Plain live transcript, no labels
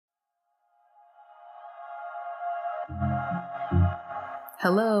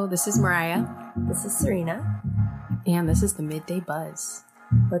Hello, this is Mariah. This is Serena. And this is the Midday Buzz.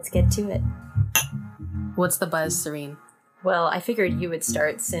 Let's get to it. What's the buzz, Serene? Well, I figured you would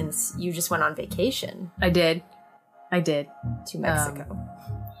start since you just went on vacation. I did. To Mexico.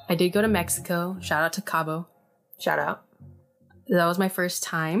 I did go to Mexico. Shout out to Cabo. Shout out. That was my first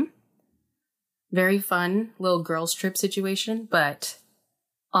time. Very fun little girls trip situation, but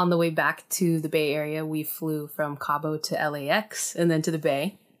on the way back to the Bay Area, we flew from Cabo to LAX and then to the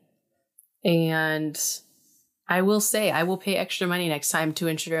Bay. And I will say, I will pay extra money next time to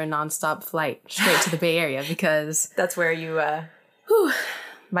ensure a nonstop flight straight to the Bay Area because... That's where you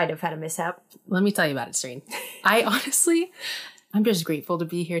might have had a mishap. Let me tell you about it, Serene. I'm just grateful to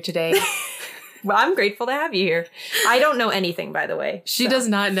be here today. Well, I'm grateful to have you here. I don't know anything, by the way. She does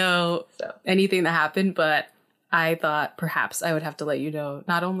not know anything that happened, but I thought perhaps I would have to let you know,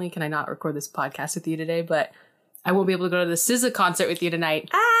 not only can I not record this podcast with you today, but I won't be able to go to the SZA concert with you tonight.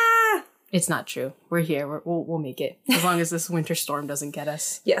 Ah! It's not true. We're here. We'll make it. As long as this winter storm doesn't get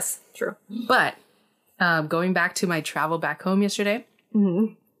us. Yes, true. But going back to my travel back home yesterday,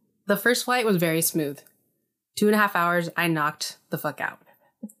 the first flight was very smooth. 2.5 hours, I knocked the fuck out.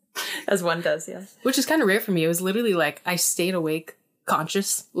 As one does, yeah. Which is kind of rare for me. It was literally like I stayed awake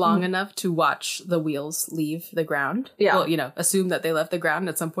conscious long enough to watch the wheels leave the ground. Yeah. Well, assume that they left the ground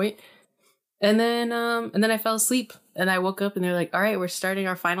at some point. And then I fell asleep and I woke up and they're like, all right, we're starting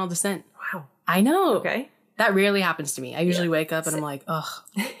our final descent. Wow. I know. Okay. That rarely happens to me. I usually wake up and I'm like, ugh,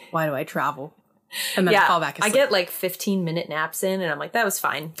 why do I travel? And then I fall back asleep. I get like 15-minute naps in and I'm like, that was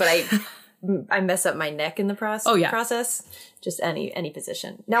fine. But I mess up my neck in the process. Just any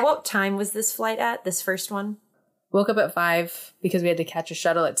position. Now, what time was this flight at, this first one? Woke up at 5 because we had to catch a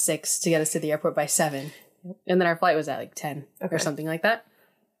shuttle at 6 to get us to the airport by 7. And then our flight was at like 10 or something like that.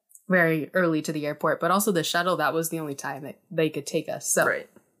 Very early to the airport. But also the shuttle, that was the only time that they could take us. So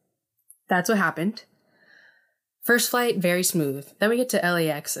that's what happened. First flight, very smooth. Then we get to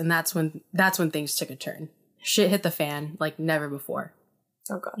LAX and that's when things took a turn. Shit hit the fan like never before.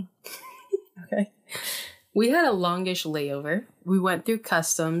 Oh, God. Okay. We had a longish layover. We went through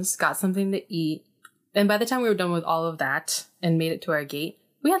customs, got something to eat. And by the time we were done with all of that and made it to our gate,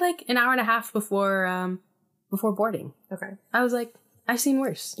 we had like an hour and a half before boarding. Okay. I was like, I've seen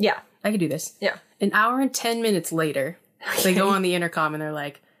worse. Yeah. I could do this. Yeah. An hour and 10 minutes later, they go on the intercom and they're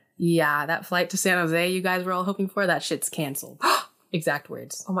like, yeah, that flight to San Jose you guys were all hoping for, that shit's canceled. Exact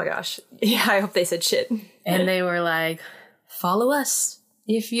words. Oh my gosh. Yeah, I hope they said shit. And they were like, follow us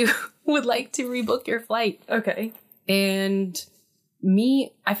if you would like to rebook your flight. Okay. And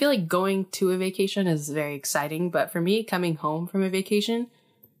I feel like going to a vacation is very exciting, but for me, coming home from a vacation,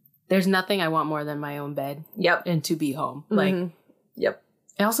 there's nothing I want more than my own bed. Yep. And to be home. Yep.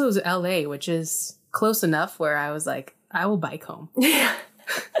 It also was LA, which is close enough where I was like, I will bike home. Yeah.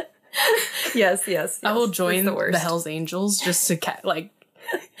 Yes. I will join the Hells Angels just to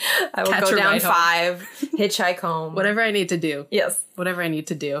I will go down 5, hitchhike home. Whatever I need to do. Yes. Whatever I need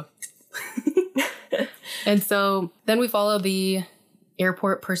to do. And so then we follow the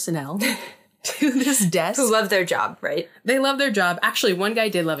airport personnel to this desk. Who love their job, right? They love their job. Actually, one guy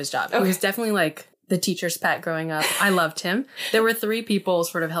did love his job. He was definitely like the teacher's pet growing up. I loved him. There were 3 people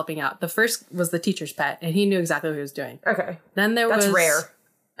sort of helping out. The first was the teacher's pet, and he knew exactly what he was doing. Okay. Then That's rare.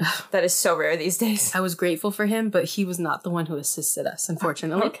 That is so rare these days. I was grateful for him, but he was not the one who assisted us,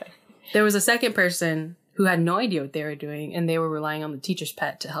 unfortunately. Okay. There was a second person who had no idea what they were doing, and they were relying on the teacher's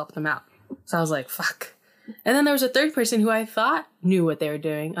pet to help them out. So I was like, fuck. And then there was a third person who I thought knew what they were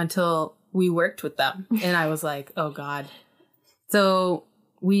doing until we worked with them. And I was like, oh, God. So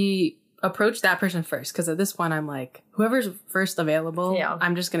we approached that person first, because at this point, I'm like, whoever's first available,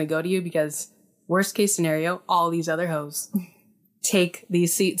 I'm just going to go to you because worst case scenario, all these other hoes take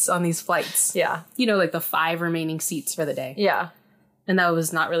these seats on these flights. Yeah. Like the 5 remaining seats for the day. Yeah. And that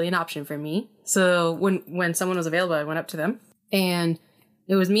was not really an option for me. So when someone was available, I went up to them. And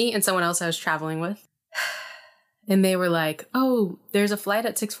it was me and someone else I was traveling with. And they were like, oh, there's a flight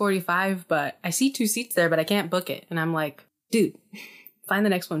at 6:45, but I see 2 seats there, but I can't book it. And I'm like, dude, find the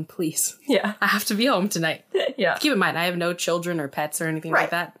next one, please. Yeah. I have to be home tonight. Yeah. Keep in mind, I have no children or pets or anything like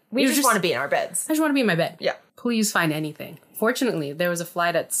that. We just want to be in our beds. I just want to be in my bed. Yeah. Please find anything. Fortunately, there was a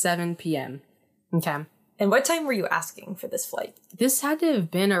flight at 7 p.m. Okay. And what time were you asking for this flight? This had to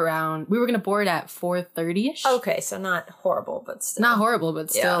have been around, we were going to board at 4:30ish. Okay, so not horrible, but still. Not horrible,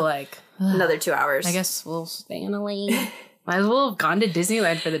 but still like... Another 2 hours. I guess we'll stay in a lane. Might as well have gone to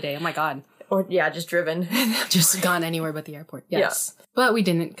Disneyland for the day. Oh my God. Or, just driven. Just gone anywhere but the airport. Yes. Yeah. But we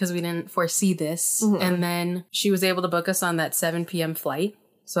didn't, because we didn't foresee this. Mm-hmm. And then she was able to book us on that 7 p.m. flight.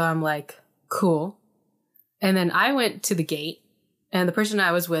 So I'm like, cool. And then I went to the gate And the person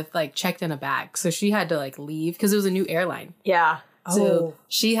I was with, like, checked in a bag. So she had to, like, leave because it was a new airline. Yeah. So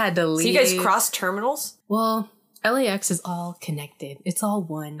she had to leave. So you guys crossed terminals? Well, LAX is all connected. It's all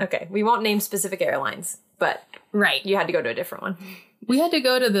one. Okay. We won't name specific airlines, but you had to go to a different one. We had to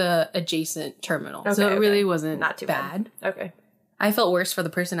go to the adjacent terminal. Okay, so it really wasn't not too bad. Okay. I felt worse for the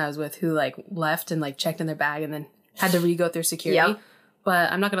person I was with who, like, left and, like, checked in their bag and then had to re-go through security. Yep.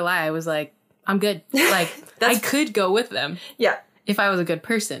 But I'm not going to lie. I was like, I'm good. Like, I could go with them. Yeah. If I was a good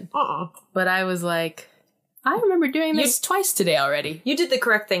person. But I was like, I remember doing this twice today already. You did the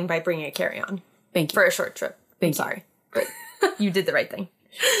correct thing by bringing a carry-on. Thank you. For a short trip. I'm sorry. But you did the right thing.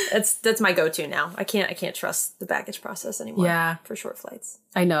 That's my go-to now. I can't trust the baggage process anymore. Yeah. For short flights.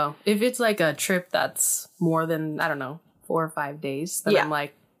 I know. If it's like a trip that's more than, I don't know, 4 or 5 days, then I'm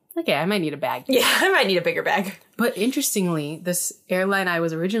like, okay, I might need a bag. Yeah, I might need a bigger bag. But interestingly, this airline I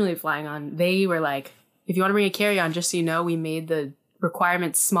was originally flying on, they were like, if you want to bring a carry-on, just so you know, we made the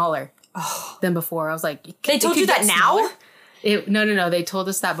requirements smaller than before. I was like, they told you that now? No. They told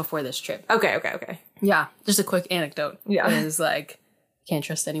us that before this trip. Okay. Yeah, just a quick anecdote. Yeah. It was like, can't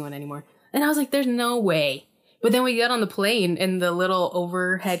trust anyone anymore. And I was like, there's no way. But then we got on the plane in the little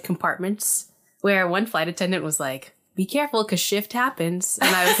overhead compartments where one flight attendant was like, be careful because shift happens.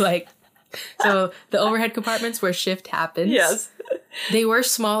 And I was like, so the overhead compartments where shift happens. Yes. They were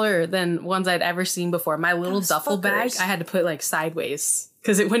smaller than ones I'd ever seen before. My little duffel bag, I had to put like sideways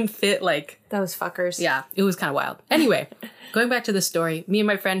because it wouldn't fit like. Those fuckers. Yeah, it was kind of wild. Anyway, going back to the story, me and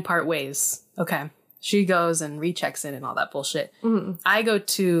my friend part ways. Okay. She goes and rechecks in and all that bullshit. Mm-hmm. I go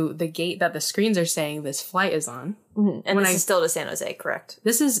to the gate that the screens are saying this flight is on. Mm-hmm. And this is still to San Jose, correct?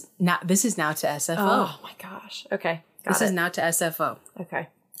 This is now to SFO. Oh my gosh. Okay. This is now to SFO. Okay.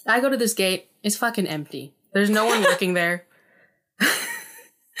 I go to this gate. It's fucking empty. There's no one working there.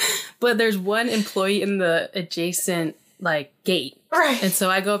 But there's one employee in the adjacent like gate. Right. And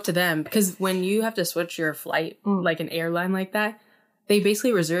so I go up to them because when you have to switch your flight, like an airline like that, they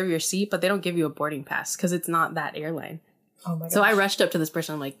basically reserve your seat, but they don't give you a boarding pass because it's not that airline. Oh my god. So I rushed up to this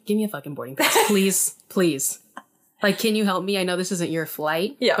person. I'm like, give me a fucking boarding pass, please, please. Like, can you help me? I know this isn't your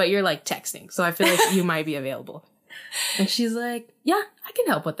flight, but you're like texting. So I feel like you might be available. And she's like, yeah, I can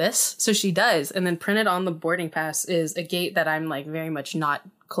help with this. So she does. And then printed on the boarding pass is a gate that I'm like very much not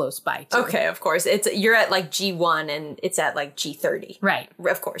close by to. Okay, of course. You're at like G1 and it's at like G30. Right.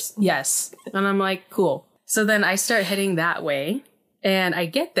 Of course. Yes. And I'm like, cool. So then I start heading that way and I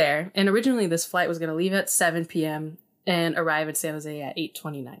get there. And originally this flight was going to leave at 7 p.m. and arrive in San Jose at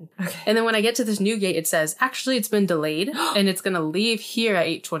 8:29. Okay. And then when I get to this new gate, it says, actually, it's been delayed and it's going to leave here at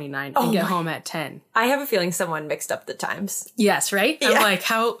 8:29 and get home at 10. I have a feeling someone mixed up the times. Yes, right? Yeah. I'm like,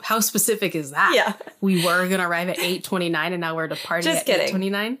 how specific is that? Yeah. We were going to arrive at 8:29 and now we're departing at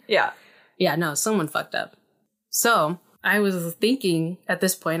 8:29? Yeah. Yeah, no, someone fucked up. So I was thinking at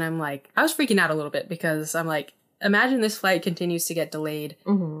this point, I'm like, I was freaking out a little bit because I'm like, imagine this flight continues to get delayed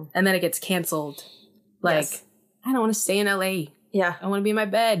and then it gets canceled. Like, I don't want to stay in LA. Yeah. I want to be in my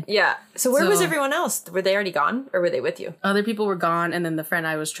bed. Yeah. So where was everyone else? Were they already gone or were they with you? Other people were gone. And then the friend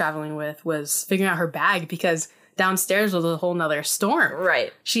I was traveling with was figuring out her bag because downstairs was a whole nother storm.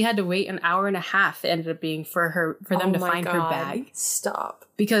 Right. She had to wait an hour and a half, it ended up being for them to find her bag. Stop.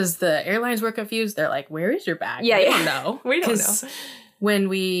 Because the airlines were confused. They're like, where is your bag? Yeah, we don't know. We don't know. When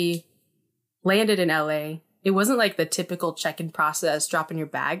we landed in LA, it wasn't like the typical check-in process, drop in your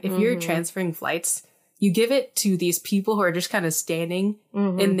bag. If you're transferring flights, you give it to these people who are just kind of standing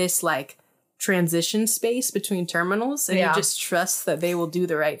in this like transition space between terminals and you just trust that they will do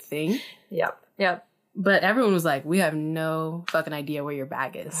the right thing. Yep. But everyone was like, we have no fucking idea where your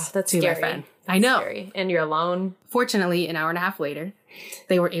bag is. Oh, that's scary. My friend. I know. Scary. And you're alone. Fortunately, an hour and a half later,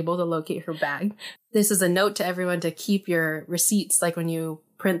 they were able to locate her bag. This is a note to everyone to keep your receipts, like when you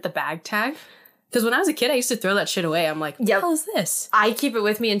print the bag tag. Because when I was a kid, I used to throw that shit away. I'm like, what the hell is this? I keep it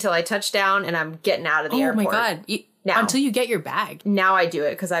with me until I touch down and I'm getting out of the airport. Oh my God. Until you get your bag. Now I do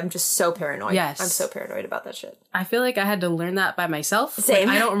it because I'm just so paranoid. Yes. I'm so paranoid about that shit. I feel like I had to learn that by myself. Same.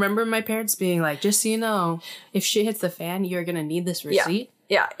 Like, I don't remember my parents being like, just so you know, if shit hits the fan, you're going to need this receipt.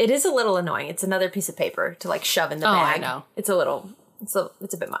 Yeah. It is a little annoying. It's another piece of paper to like shove in the bag. I know. It's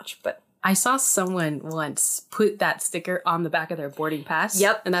a bit much, but. I saw someone once put that sticker on the back of their boarding pass.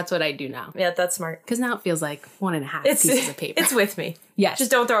 Yep. And that's what I do now. Yeah, that's smart. Because now it feels like 1.5 pieces of paper. It's with me. Yes.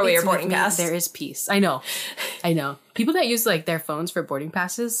 Just don't throw away your boarding pass. There is peace. I know. People that use like their phones for boarding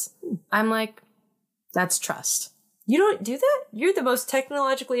passes, I'm like, that's trust. You don't do that? You're the most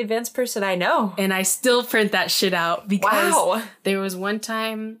technologically advanced person I know. And I still print that shit out because there was one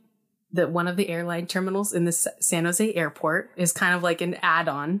time that one of the airline terminals in the San Jose airport is kind of like an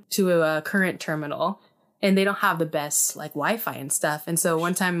add-on to a current terminal. and they don't have the best like Wi-Fi and stuff. And so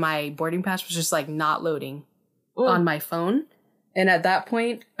one time my boarding pass was just like not loading on my phone. And at that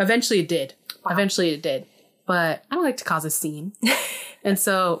point, eventually it did. Wow. Eventually it did. But I don't like to cause a scene. And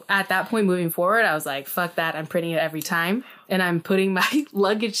so at that point moving forward, I was like, fuck that. I'm printing it every time. And I'm putting my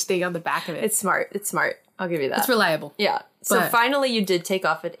luggage thing on the back of it. It's smart. It's smart. I'll give you that. It's reliable. Yeah. So finally you did take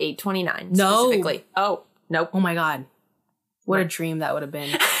off at 8:29 specifically. Oh, nope. Oh my God. What a dream that would have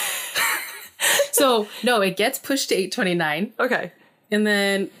been. So, no, it gets pushed to 8:29. Okay. And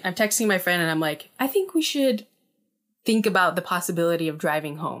then I'm texting my friend and I'm like, I think we should think about the possibility of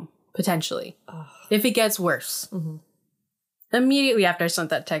driving home, potentially, if it gets worse. Mm-hmm. Immediately after I sent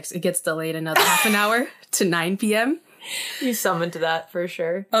that text, it gets delayed another half an hour to 9 p.m. You summoned to that for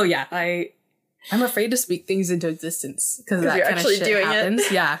sure. Oh, yeah. I'm afraid to speak things into existence because that kind of shit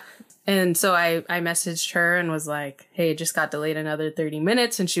happens. Yeah. And so I messaged her and was like, hey, it just got delayed another 30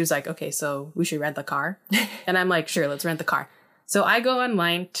 minutes. And she was like, okay, so we should rent the car. And I'm like, sure, let's rent the car. So I go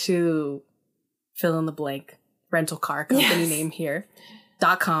online to fill in the blank rental car company name here,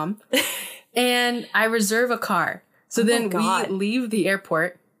 .com. And I reserve a car. So then we leave the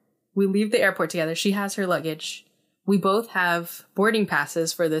airport. We leave the airport together. She has her luggage. We both have boarding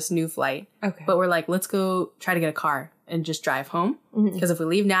passes for this new flight. Okay. But we're like, let's go try to get a car and just drive home. Because if we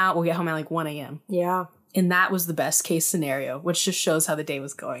leave now, we'll get home at like 1 a.m. Yeah. And that was the best case scenario, which just shows how the day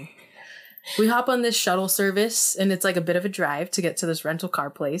was going. We hop on this shuttle service, and it's like a bit of a drive to get to this rental car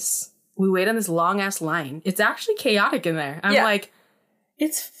place. We wait on this long-ass line. It's actually chaotic in there. I'm like,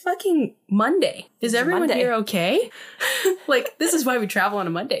 it's fucking Monday. Is everyone here okay? Like, this is why we travel on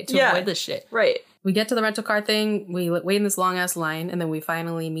a Monday, to avoid this shit. Right. We get to the rental car thing, we wait in this long-ass line, and then we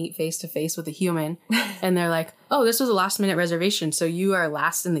finally meet face-to-face with a human. And they're like, oh, this was a last-minute reservation, so you are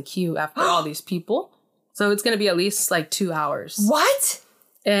last in the queue after all these people. So it's going to be at least, like, 2 hours. What?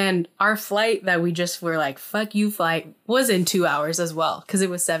 And our flight that we just were like, fuck you flight, was in 2 hours as well, because it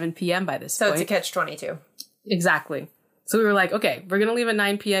was 7 p.m. by this point. So it's a catch-22. Exactly. So we were like, okay, we're going to leave at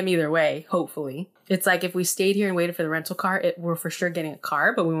 9 p.m. either way, hopefully. It's like if we stayed here and waited for the rental car, we're for sure getting a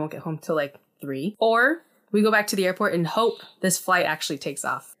car, but we won't get home till like 3. Or we go back to the airport and hope this flight actually takes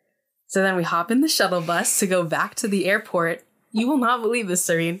off. So then we hop in the shuttle bus to go back to the airport. You will not believe this,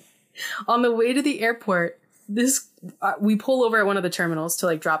 Serene. On the way to the airport, we pull over at one of the terminals to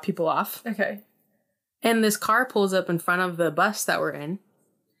like drop people off. Okay. And this car pulls up in front of the bus that we're in.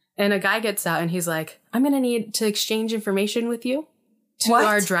 And a guy gets out and he's like, I'm going to need to exchange information with you to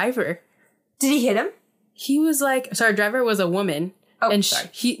our driver. Did he hit him? He was like, so our driver was a woman. Oh, and sorry.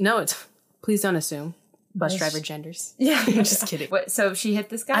 Please don't assume bus driver genders. Yeah. I'm just kidding. What, so she hit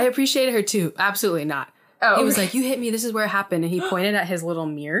this guy? I appreciated her too. Absolutely not. Oh, he was like, you hit me. This is where it happened. And he pointed at his little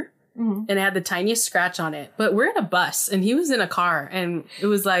mirror and it had the tiniest scratch on it. But we're in a bus and he was in a car. And it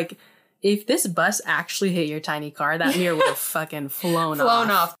was like, if this bus actually hit your tiny car, that mirror would have fucking flown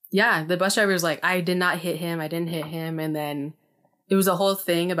off. Yeah, the bus driver was like, I did not hit him. I didn't hit him. And then it was a whole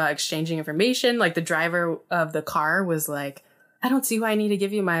thing about exchanging information. Like the driver of the car was like, I don't see why I need to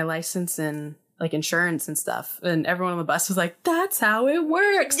give you my license and like insurance and stuff. And everyone on the bus was like, that's how it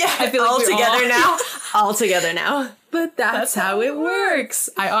works. Yeah, I feel like all together now. But that's how it works.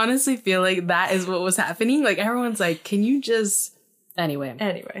 I honestly feel like that is what was happening. Like everyone's like, can you just...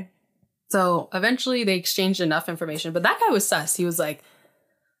 Anyway. So eventually they exchanged enough information, but that guy was sus. He was like,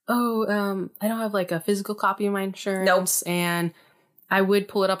 oh, I don't have like a physical copy of my insurance. Nope. And I would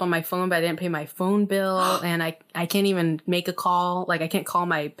pull it up on my phone, but I didn't pay my phone bill. And I can't even make a call. Like I can't call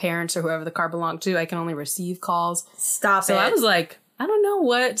my parents or whoever the car belonged to. I can only receive calls. Stop it. So I was like, I don't know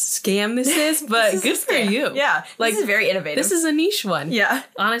what scam this is, but good for you. Yeah. Like, this is very innovative. This is a niche one. Yeah.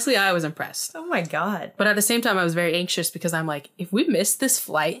 Honestly, I was impressed. Oh my God. But at the same time, I was very anxious because I'm like, if we missed this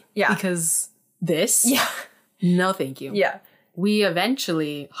flight because this, no thank you. Yeah. We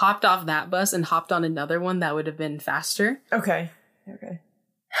eventually hopped off that bus and hopped on another one that would have been faster. Okay.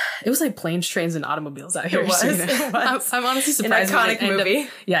 It was like planes, trains, and automobiles out here. It was. I'm honestly surprised. An iconic movie.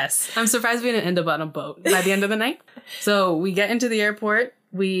 Yes. I'm surprised we didn't end up on a boat by the end of the night. So we get into the airport.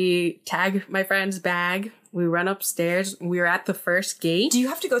 We tag my friend's bag. We run upstairs. We were at the first gate. Do you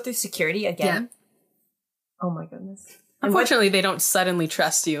have to go through security again? Yeah. Oh my goodness. Unfortunately, they don't suddenly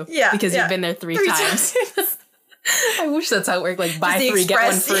trust you. Yeah. Because you've been there three times. I wish that's how it worked. Like buy 3,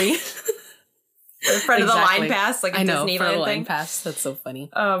 get 1 free. In front of the line pass, like a Disneyland front of the thing. line pass. That's so funny.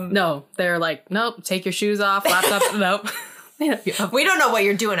 No, they're like, nope, take your shoes off, laptop, nope. We don't know what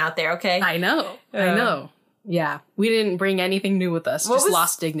you're doing out there, okay? I know. Yeah, we didn't bring anything new with us. Just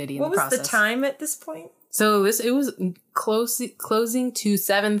lost dignity in the process. What was the time at this point? So it was closing to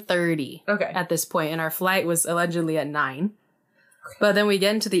 7:30. Okay. At this point, and our flight was allegedly at 9. But then we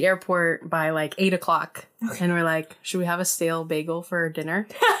get into the airport by like 8 o'clock and we're like, should we have a stale bagel for dinner?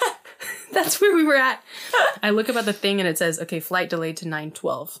 That's where we were at. I look up at the thing and it says, okay, flight delayed to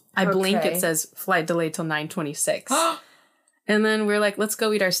 9:12. I blink, it says flight delayed till 9:26. And then we're like, let's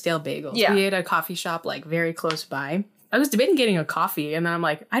go eat our stale bagels. Yeah. We ate at a coffee shop like very close by. I was debating getting a coffee and then I'm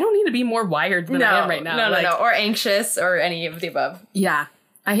like, I don't need to be more wired than I am right now. No. Or anxious or any of the above. Yeah.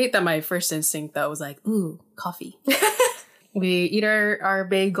 I hate that my first instinct though was like, ooh, coffee. We eat our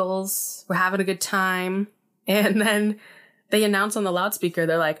bagels. We're having a good time. And then they announce on the loudspeaker,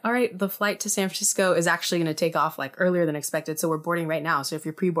 they're like, all right, the flight to San Francisco is actually going to take off like earlier than expected. So we're boarding right now. So if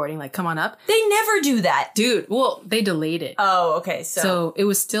you're pre-boarding, like, come on up. They never do that. Dude, well, they delayed it. Oh, okay. So it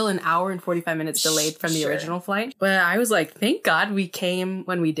was still an hour and 45 minutes delayed from the original flight. But I was like, thank God we came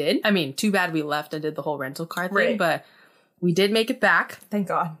when we did. I mean, too bad we left and did the whole rental car thing, but we did make it back. Thank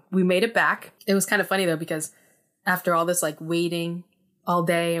God. We made it back. It was kind of funny though, because after all this like waiting all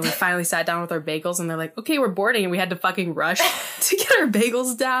day and we finally sat down with our bagels and they're like, okay, we're boarding, and we had to fucking rush to get our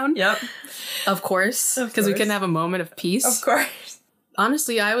bagels down. Yep. Of course. Because we couldn't have a moment of peace. Of course.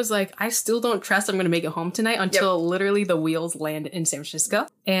 Honestly, I was like, I still don't trust I'm going to make it home tonight until literally the wheels land in San Francisco.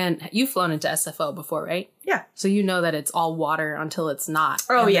 And you've flown into SFO before, right? Yeah. So you know that it's all water until it's not.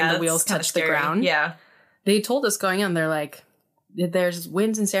 Oh, and yeah. then the wheels touch the ground. Yeah. They told us going in, they're like, there's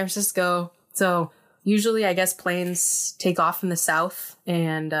winds in San Francisco. So usually, I guess planes take off in the south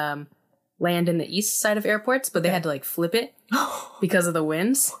and land in the east side of airports, but they had to like flip it because of the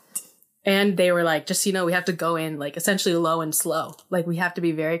winds. And they were like, just so you know, we have to go in like essentially low and slow. Like we have to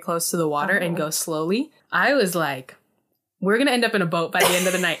be very close to the water and go slowly. I was like, we're going to end up in a boat by the end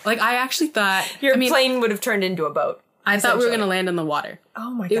of the night. Like I actually thought your plane would have turned into a boat. I thought we were going to land in the water. Oh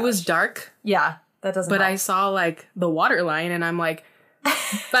my gosh. It was dark. Yeah, that doesn't But help. I saw like the water line and I'm like,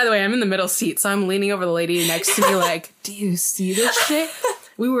 by the way, I'm in the middle seat, so I'm leaning over the lady next to me like, do you see this shit?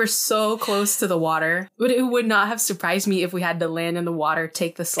 We were so close to the water, but it would not have surprised me if we had to land in the water,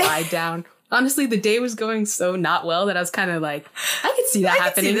 take the slide down. Honestly, the day was going so not well that I was kind of like, I could see that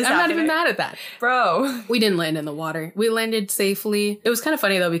happening. I'm not even mad at that. Bro. We didn't land in the water. We landed safely. It was kind of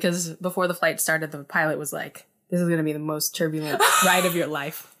funny though, because before the flight started, the pilot was like, this is going to be the most turbulent ride of your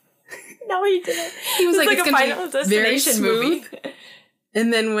life. No, he didn't. He was like, it's going to be very smooth. Movie.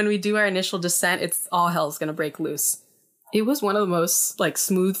 And then when we do our initial descent, it's all hell's gonna break loose. It was one of the most like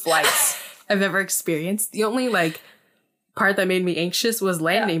smooth flights I've ever experienced. The only like part that made me anxious was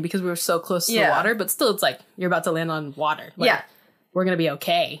landing because we were so close to the water. But still, it's like you're about to land on water. Like, we're gonna be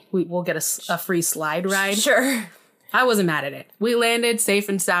okay. We'll get a free slide ride. Sure. I wasn't mad at it. We landed safe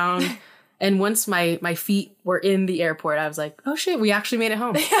and sound. And once my feet were in the airport, I was like, oh shit, we actually made it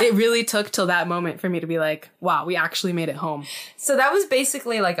home. It really took till that moment for me to be like, wow, we actually made it home. So that was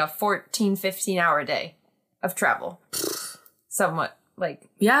basically like a 14, 15 hour day of travel. Somewhat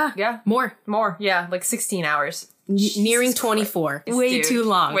like. Yeah. Yeah. More. Yeah. Like 16 hours. Nearing 24. Way too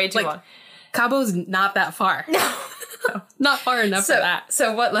long. Way too long. Cabo's not that far. No. Not far enough for that.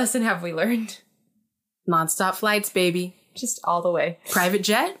 So what lesson have we learned? Nonstop flights, baby. Just all the way. Private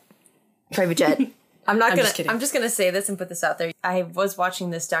jet. I'm just gonna say this and put this out there. I was watching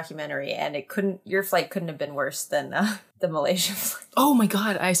this documentary and your flight couldn't have been worse than the Malaysian flight. Oh my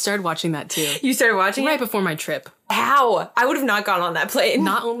God. I started watching that too. You started watching right before my trip. How? I would have not gone on that plane.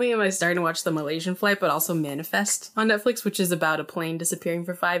 Not only am I starting to watch the Malaysian flight, but also Manifest on Netflix, which is about a plane disappearing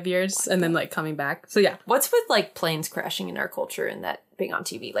for 5 years and then like coming back. So yeah. What's with like planes crashing in our culture and that being on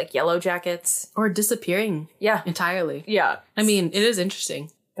TV? Like Yellow Jackets? Or disappearing. Yeah. Entirely. Yeah. I mean, it is interesting.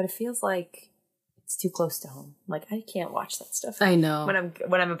 But it feels like it's too close to home. Like I can't watch that stuff. I know.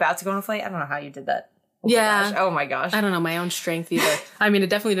 When I'm about to go on a flight, I don't know how you did that. Oh my gosh. I don't know my own strength either. I mean, it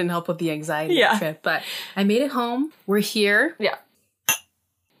definitely didn't help with the anxiety of the trip, but I made it home. We're here. Yeah.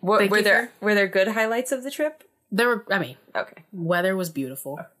 Were there good highlights of the trip? There were, okay. Weather was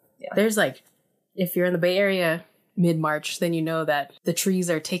beautiful. Oh, yeah. There's like, if you're in the Bay Area mid-March, then you know that the trees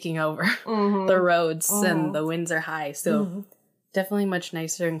are taking over the roads and the winds are high. So definitely much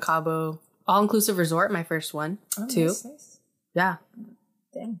nicer in Cabo. All-inclusive resort, my first one, too. Nice. Yeah.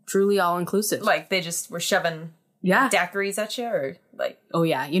 Dang. Truly all-inclusive. Like, they just were shoving daiquiris at you, or like... Oh,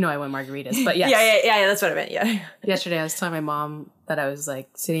 yeah. You know I went margaritas, but yes. yeah, that's what I meant, yeah. Yesterday, I was telling my mom that I was, like,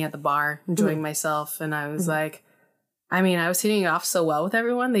 sitting at the bar, enjoying myself, and I was like... I mean, I was hitting it off so well with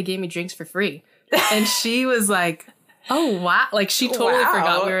everyone, they gave me drinks for free. And she was like... Oh, wow. Like, she totally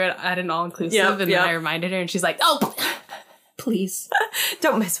forgot we were at an all-inclusive, and then I reminded her, and she's like, oh... Please.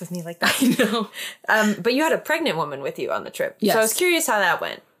 Don't mess with me like that. I know. But you had a pregnant woman with you on the trip. Yes. So I was curious how that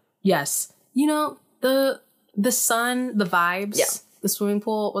went. Yes. You know, the sun, the vibes, the swimming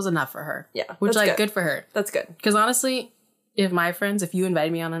pool was enough for her. Yeah. Which, like, good for her. That's good. Because honestly, if you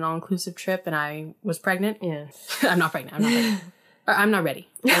invited me on an all-inclusive trip and I was pregnant, Yeah. I'm not pregnant. Or I'm not ready.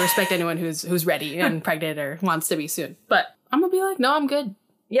 I respect anyone who's ready and pregnant or wants to be soon. But I'm going to be like, no, I'm good.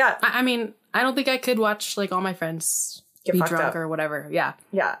 Yeah. I mean, I don't think I could watch like all my friends get be drunk up or whatever. Yeah.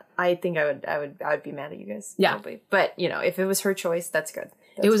 Yeah. I think I would be mad at you guys. Yeah. Probably. But, you know, if it was her choice, that's good.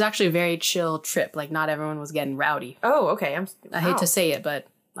 It was actually a very chill trip. Like, not everyone was getting rowdy. Oh, okay. I hate to say it, but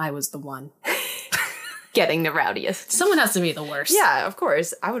I was the one. Getting the rowdiest. Someone has to be the worst. Yeah, of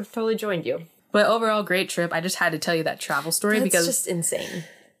course. I would totally join you. But overall, great trip. I just had to tell you that travel story because it's just insane.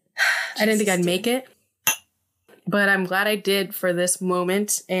 I didn't think I'd make it. But I'm glad I did for this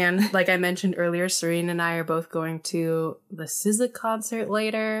moment. And like I mentioned earlier, Serena and I are both going to the SZA concert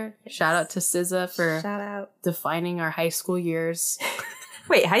later. Yes. Shout out to SZA for defining our high school years.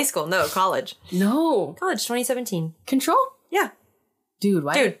 Wait, high school? No, college. No. College, 2017. Control? Yeah. Dude,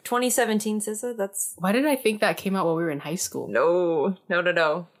 2017 SZA, that's... Why did I think that came out while we were in high school? No.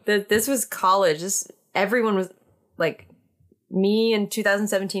 This was college. Everyone was, like, me in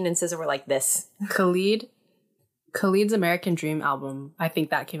 2017 and SZA were like this. Khalid's American Dream album, I think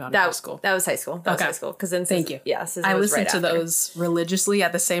that came out in high school. That was high school. That was high school. Because then Thank you. Yeah, SZA I was listened to those religiously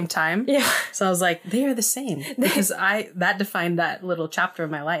at the same time. Yeah. So I was like, they are the same. Because that defined that little chapter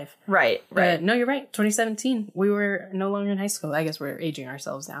of my life. Right. But no, you're right. 2017, we were no longer in high school. I guess we're aging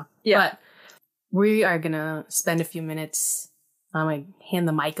ourselves now. Yeah. But we are going to spend a few minutes. I'm going to hand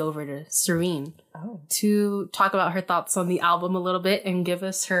the mic over to Serene to talk about her thoughts on the album a little bit and give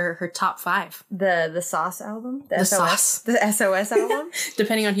us her top 5. The SOS album? The SOS? The SOS album?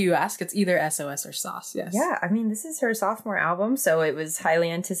 Depending on who you ask, it's either SOS or SOS, yes. Yeah, I mean, this is her sophomore album, so it was highly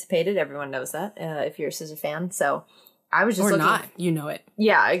anticipated. Everyone knows that, if you're a SZA fan. So I was just looking... Or not, you know it.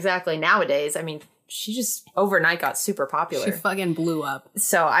 Yeah, exactly. Nowadays, I mean... She just overnight got super popular. She fucking blew up.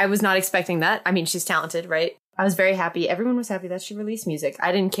 So I was not expecting that. I mean, she's talented, right? I was very happy. Everyone was happy that she released music.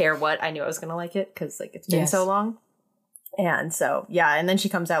 I didn't care what. I knew I was going to like it because, like, it's been so long. And so, yeah. And then she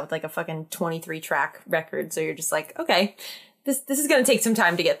comes out with, like, a fucking 23-track record. So you're just like, okay, this is going to take some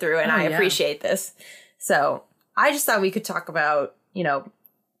time to get through. And I appreciate this. So I just thought we could talk about, you know,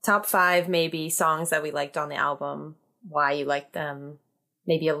 top 5 maybe songs that we liked on the album, why you liked them.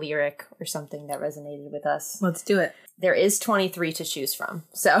 Maybe a lyric or something that resonated with us. Let's do it. There is 23 to choose from.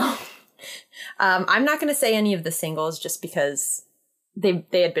 So I'm not going to say any of the singles just because they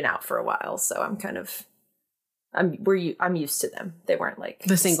had been out for a while. So I'm used to them. They weren't like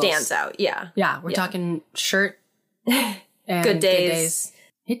the singles. Stands out. Yeah. Yeah. We're talking Shirt and Good Days.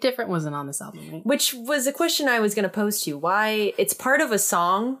 Hit Different wasn't on this album, right? Which was a question I was going to pose to you. Why it's part of a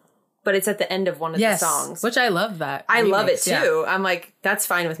song, but it's at the end of one of the songs. Which I love that. I love it too. Yeah. I'm like, that's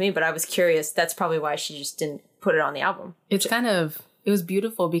fine with me, but I was curious. That's probably why she just didn't put it on the album. It was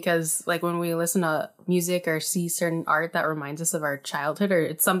beautiful because like when we listen to music or see certain art that reminds us of our childhood or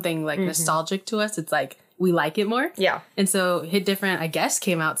it's something like nostalgic to us, it's like we like it more. Yeah. And so Hit Different, I guess,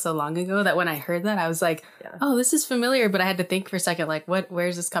 came out so long ago that when I heard that, I was like, oh, this is familiar. But I had to think for a second, like, where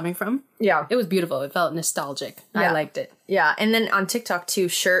is this coming from? Yeah. It was beautiful. It felt nostalgic. Yeah. I liked it. Yeah. And then on TikTok too,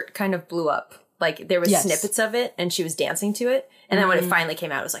 Shirt kind of blew up. Like there was snippets of it and she was dancing to it. And then when it finally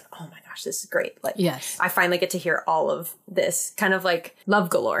came out, it was like, oh my gosh, this is great. Like, I finally get to hear all of this kind of like Love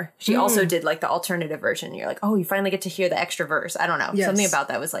Galore. She also did like the alternative version. You're like, oh, you finally get to hear the extra verse. I don't know. Yes. Something about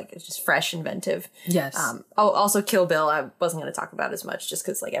that was like, it's just fresh, inventive. Yes. Also Kill Bill, I wasn't going to talk about as much just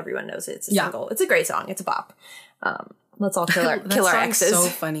because like everyone knows it. It's a single. It's a great song. It's a bop. Let's all kill our exes. So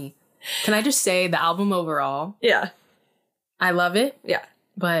funny. Can I just say the album overall? Yeah. I love it. Yeah.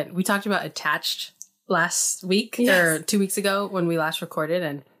 But we talked about Attached last week or 2 weeks ago when we last recorded.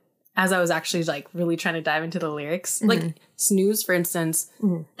 And as I was actually like really trying to dive into the lyrics, like Snooze, for instance,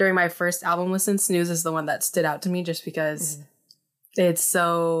 during my first album listen, Snooze is the one that stood out to me just because it's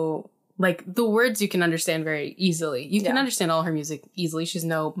so like the words you can understand very easily. You can understand all her music easily. She's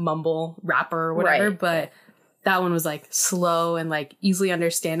no mumble rapper or whatever, but that one was like slow and like easily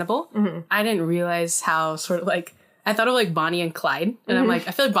understandable. I didn't realize how sort of like, I thought of like Bonnie and Clyde, and I'm like,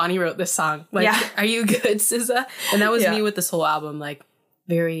 I feel like Bonnie wrote this song. Like, are you good, SZA? And that was me with this whole album, like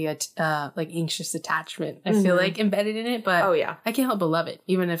very like anxious attachment. I feel like embedded in it, but I can't help but love it,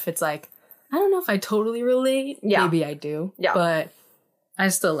 even if it's like I don't know if I totally relate. Maybe I do, but I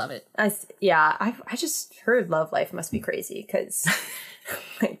still love it. I just heard Love Life must be crazy because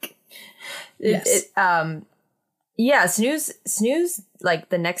like Snooze, like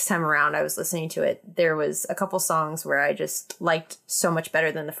the next time around I was listening to it, there was a couple songs where I just liked so much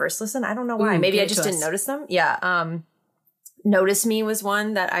better than the first listen. I don't know why. Maybe I just didn't notice them. Yeah. Notice Me was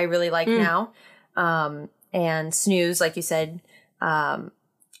one that I really like now. And Snooze, like you said,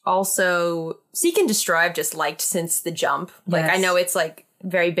 Also, Seek and Destroy I've just liked since the jump. Like, I know it's like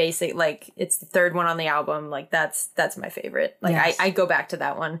very basic. Like, it's the third one on the album. Like, that's my favorite. Like, I go back to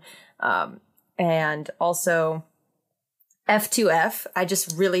that one. And also F2F, I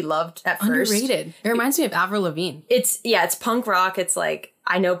just really loved at first. Underrated. It reminds me of Avril Lavigne. It's punk rock. It's like,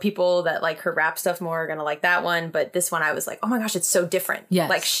 I know people that like her rap stuff more are going to like that one. But this one I was like, oh my gosh, it's so different. Yes.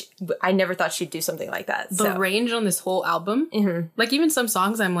 Like, I never thought she'd do something like that. The range on this whole album, like even some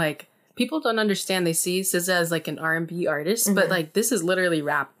songs I'm like, people don't understand. They see SZA as like an R&B artist, but like this is literally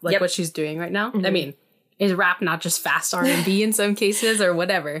rap, like what she's doing right now. I mean, is rap not just fast R&B in some cases or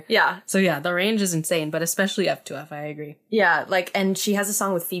whatever? Yeah. So yeah, the range is insane, but especially F2F, I agree. Yeah, like, and she has a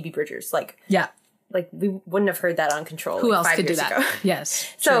song with Phoebe Bridgers. Like, like we wouldn't have heard that on Control. Who like, else 5 could do years that? ago.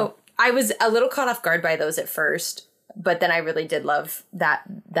 Yes. So true. I was a little caught off guard by those at first, but then I really did love that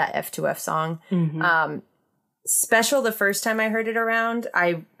F2F song. Special, the first time I heard it around,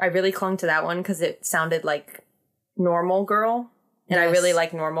 I really clung to that one because it sounded like Normal Girl. And I really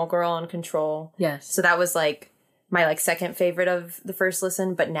like Normal Girl on Control. Yes. So that was like my like second favorite of the first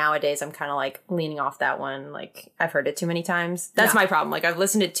listen. But nowadays I'm kind of like leaning off that one. Like I've heard it too many times. That's my problem. Like I've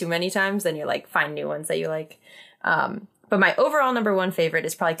listened to it too many times. Then you like find new ones that you like. But my overall number one favorite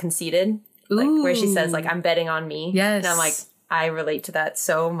is probably Conceited. Like where she says like, I'm betting on me. Yes. And I'm like, I relate to that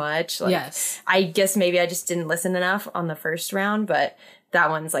so much. Like, yes. I guess maybe I just didn't listen enough on the first round, but that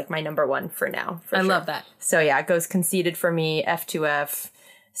one's like my number one for now. I love that. So yeah, it goes Conceited for me, F2F,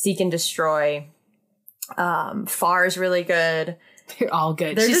 Seek and Destroy. Far is really good. They're all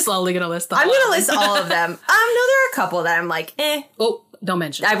good. She's slowly gonna list them. I'm gonna list all of them. No, there are a couple that I'm like, eh. Oh, don't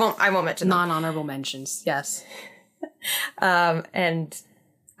mention. I won't mention them. Non-honorable mentions. Yes. And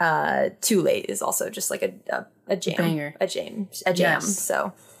Too Late is also just like a jam. Banger. A jam. Yes.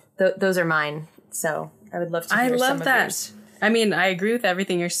 So those are mine. So I would love to hear some of yours. I mean, I agree with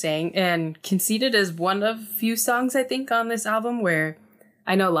everything you're saying. And Conceited is one of few songs, I think, on this album where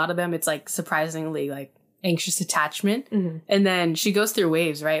I know a lot of them, it's like surprisingly like anxious attachment. And then she goes through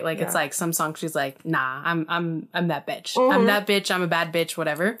waves, right? Like it's like some songs she's like, nah, I'm that bitch. I'm that bitch. I'm a bad bitch,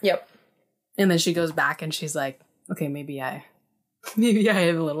 whatever. Yep. And then she goes back and she's like, okay, maybe I am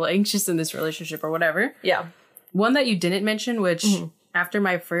a little anxious in this relationship or whatever. Yeah. One that you didn't mention, which after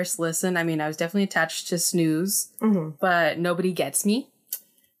my first listen, I mean, I was definitely attached to Snooze, but Nobody Gets Me.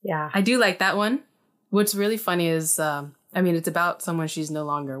 Yeah. I do like that one. What's really funny is, I mean, it's about someone she's no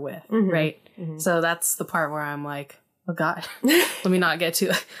longer with, right? So that's the part where I'm like, oh God, let me not get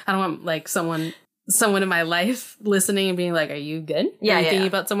too, I don't want like someone in my life listening and being like, are you good? Yeah. Are you thinking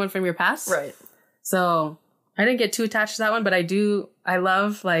about someone from your past? Right. So I didn't get too attached to that one, but I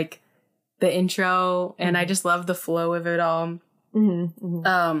love like the intro and I just love the flow of it all.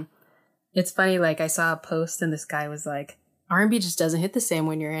 It's funny, like I saw a post and this guy was like, R&B just doesn't hit the same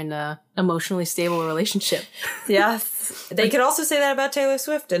when you're in a emotionally stable relationship. Yes. They could also say that about Taylor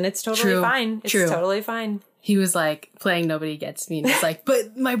Swift and it's totally fine. It's totally fine. He was like playing Nobody Gets Me and it's like,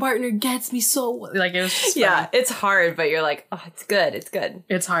 but my partner gets me so like it was just funny. Yeah, it's hard, but you're like, oh, it's good. It's good.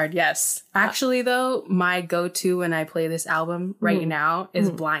 It's hard, yes. Actually though, my go-to when I play this album right now is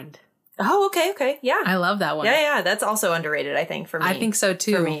Blind. Oh, okay. Yeah. I love that one. Yeah. That's also underrated, I think, for me. I think so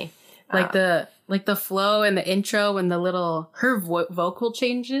too. For me. Like the flow and the intro and the little her vocal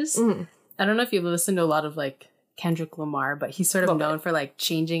changes. I don't know if you've listened to a lot of like Kendrick Lamar, but he's sort of known for like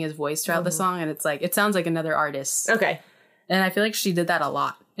changing his voice throughout the song, and it's like it sounds like another artist. Okay. And I feel like she did that a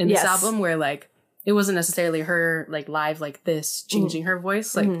lot in this album, where like it wasn't necessarily her like live like this changing her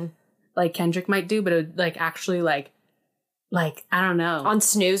voice like Kendrick might do, but it would like actually like I don't know. On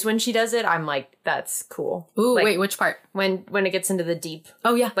Snooze when she does it, I'm like, that's cool. Ooh, like, wait, which part? When it gets into the deep.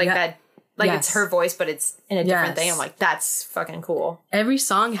 Oh yeah, like that. Like it's her voice, but it's in a different thing. I'm like, that's fucking cool. Every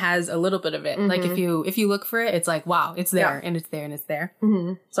song has a little bit of it. Like if you look for it, it's like, wow, it's there and it's there and it's there.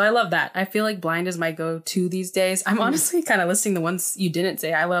 So I love that. I feel like Blind is my go-to these days. I'm honestly kind of listing the ones you didn't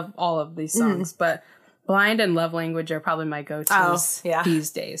say. I love all of these songs, but Blind and Love Language are probably my go-tos these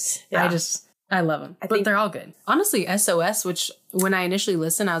days. Yeah. I love them, but they're all good. Honestly, SOS, which when I initially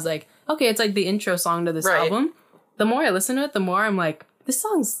listened, I was like, okay, it's like the intro song to this album. The more I listen to it, the more I'm like, this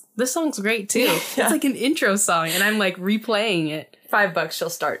song's great too. It's like an intro song and I'm like replaying it. $5 she'll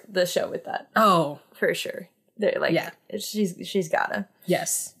start the show with that. Oh, for sure. They're like, she's gotta.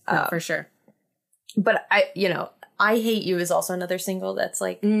 Yes, no, for sure. But I Hate You is also another single that's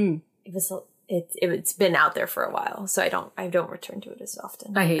like, it's been out there for a while. So I don't return to it as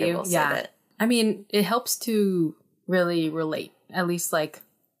often. I Hate You. Yeah. I mean, it helps to really relate, at least like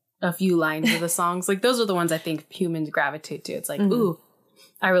a few lines of the songs. Like those are the ones I think humans gravitate to. It's like, ooh,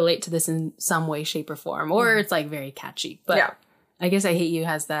 I relate to this in some way, shape, or form. Or it's like very catchy. But I guess I Hate You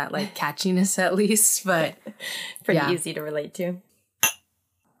has that like catchiness at least, but pretty easy to relate to.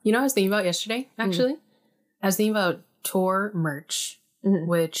 You know what I was thinking about yesterday, actually? I was thinking about tour merch,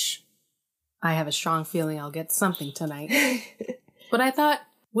 which I have a strong feeling I'll get something tonight. But I thought,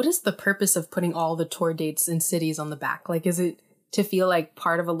 what is the purpose of putting all the tour dates and cities on the back? Like, is it to feel like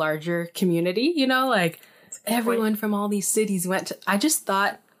part of a larger community? You know, like everyone from all these cities went to... I just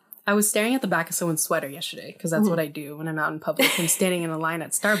thought... I was staring at the back of someone's sweater yesterday because that's what I do when I'm out in public and standing in a line at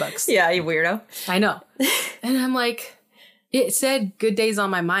Starbucks. Yeah, you weirdo. I know. And I'm like, it said Good Days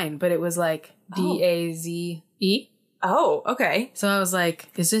on my mind, but it was like DAZE. Oh, okay. So I was like,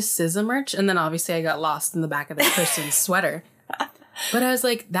 is this SZA merch? And then obviously I got lost in the back of that person's sweater. But I was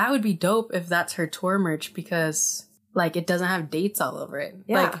like, that would be dope if that's her tour merch because like it doesn't have dates all over it.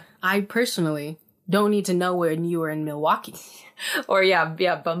 Yeah. Like I personally don't need to know when you were in Milwaukee. Or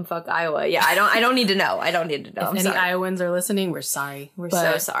bumfuck Iowa. Yeah, I don't need to know. I don't need to know. If any Iowans are listening, we're sorry. We're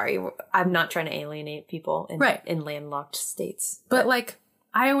so sorry. I'm not trying to alienate people in landlocked states. But like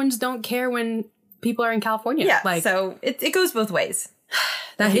Iowans don't care when people are in California. Yeah, like so it goes both ways.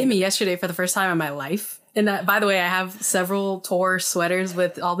 That hit me yesterday for the first time in my life. And by the way, I have several tour sweaters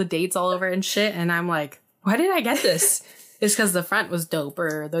with all the dates all over and shit. And I'm like, why did I get this? It's because the front was dope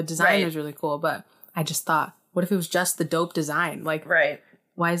or the design was really cool. But I just thought, what if it was just the dope design? Like,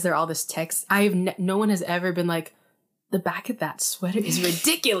 why is there all this text? No one has ever been like, the back of that sweater is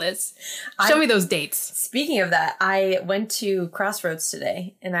ridiculous. Show me those dates. Speaking of that, I went to Crossroads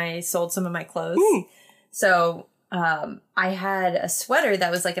today and I sold some of my clothes. So I had a sweater that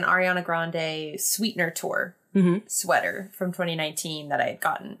was like an Ariana Grande Sweetener Tour sweater from 2019 that I had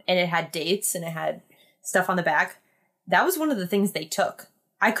gotten. And it had dates and it had stuff on the back. That was one of the things they took.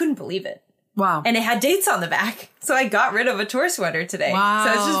 I couldn't believe it. Wow. And it had dates on the back. So I got rid of a tour sweater today. Wow.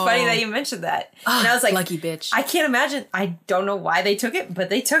 So it's just funny that you mentioned that. And I was like, lucky bitch. I can't imagine. I don't know why they took it, but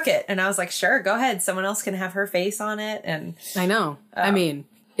they took it. And I was like, sure, go ahead. Someone else can have her face on it. And I know. I mean,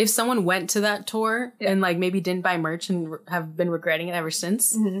 if someone went to that tour and like maybe didn't buy merch and have been regretting it ever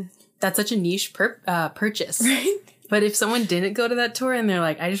since, that's such a niche purchase. Right. But if someone didn't go to that tour and they're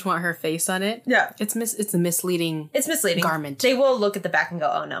like, I just want her face on it. Yeah. It's a misleading garment. They will look at the back and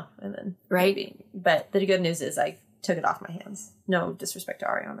go, oh no. And then maybe. But the good news is I took it off my hands. No disrespect to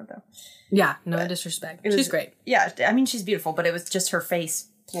Ariana though. Yeah. No disrespect. She's great. Yeah. I mean, she's beautiful, but it was just her face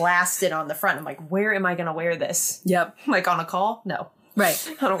blasted on the front. I'm like, where am I going to wear this? Yep. Like on a call? No. Right.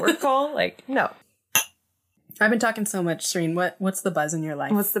 On a work call? Like, no. I've been talking so much, Serene. What's the buzz in your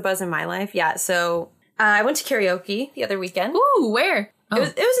life? What's the buzz in my life? Yeah. So I went to karaoke the other weekend. Ooh, where? It was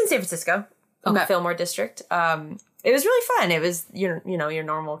in San Francisco, in the Fillmore district. It was really fun. It was your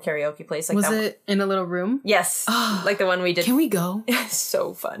normal karaoke place. Like was it in a little room? Yes, like the one we did. Can we go? It's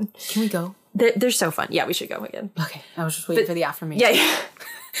so fun. Can we go? They're so fun. Yeah, we should go again. Okay, I was just waiting for the affirmation. Yeah.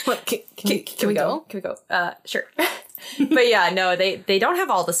 What, can we go? Can we go? Sure. But yeah, no, they don't have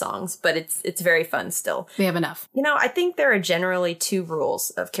all the songs, but it's very fun still. They have enough. I think there are generally 2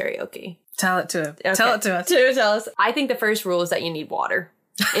 rules of karaoke. Tell it to us. Tell us. I think the first rule is that you need water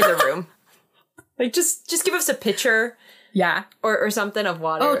in the room. Like just give us a pitcher. Yeah. Or something of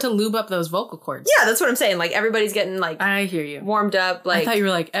water. Oh, to lube up those vocal cords. Yeah, that's what I'm saying. Like everybody's getting like I hear you. Warmed up. Like I thought you were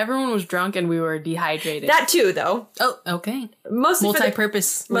like everyone was drunk and we were dehydrated. That too, though. Oh, okay. Mostly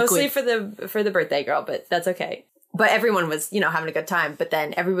multi-purpose. Mostly for the birthday girl, but that's okay. But everyone was, having a good time. But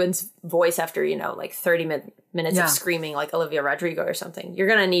then everyone's voice after, like 30 minutes of screaming like Olivia Rodrigo or something. You're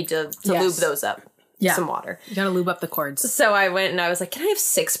going to need to lube those up. Yeah. Some water. You got to lube up the cords. So I went and I was like, can I have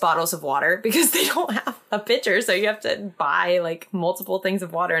 6 bottles of water? Because they don't have a pitcher. So you have to buy like multiple things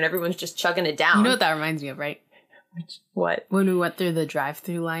of water and everyone's just chugging it down. You know what that reminds me of, right? What? When we went through the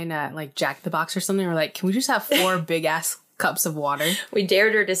drive-through line at like Jack in the Box or something, we're like, can we just have 4 big ass cups of water? We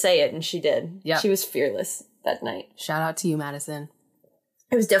dared her to say it and she did. Yeah. She was fearless that night. Shout out to you, Madison.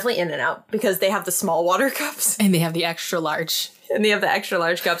 It was definitely in and out because they have the small water cups. And they have the extra large. And they have the extra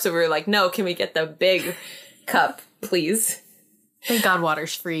large cups. So we were like, no, can we get the big cup, please? Thank God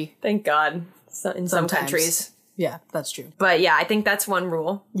water's free. Thank God. In some countries. Yeah, that's true. But yeah, I think that's one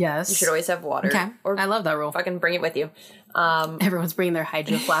rule. Yes. You should always have water. Okay. Or I love that rule. Fucking bring it with you. Everyone's bringing their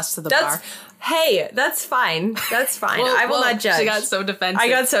hydro flasks to the bar. Hey, that's fine. That's fine. I will not judge. She got so defensive. I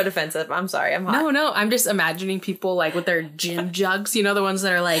got so defensive. I'm sorry. I'm hot. No. I'm just imagining people like with their gin jugs. The ones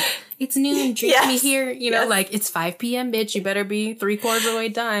that are like, it's noon, drink me here. Like it's 5 p.m., bitch. You better be 3/4 of the way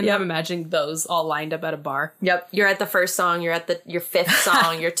done. Yep. I'm imagining those all lined up at a bar. Yep. You're at the first song. You're at your 5th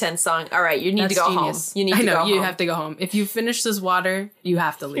song. Your 10th song. All right. You need to go genius. Home. You need to go home. You have to go home. If you finish this water, you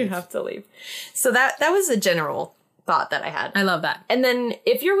have to leave. You have to leave. So that was a general thought that I had. I love that. And then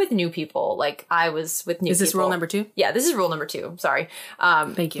if you're with new people, like I was with new people. Is this rule number 2? Yeah, this is rule number 2. Sorry.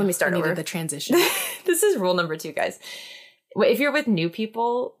 Thank you. Let me start over. The transition. This is rule number 2, guys. If you're with new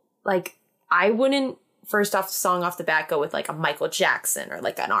people, like I wouldn't first off song off the bat go with like a Michael Jackson or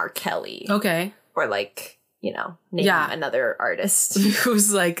like an R. Kelly. Okay. Or like, you know, name another artist.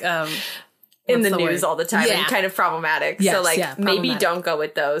 Who's like in the news all the time and kind of problematic. Yes, so like maybe don't go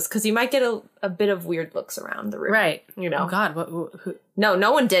with those because you might get a bit of weird looks around the room. Right. You know? Oh God. Who?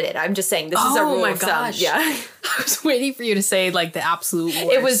 No one did it. I'm just saying this is a rule of thumb. Yeah. I was waiting for you to say like the absolute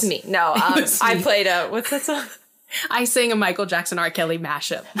worst. It was me. No, I played what's that song? I sang a Michael Jackson R. Kelly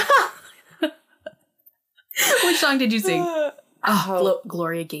mashup. Which song did you sing?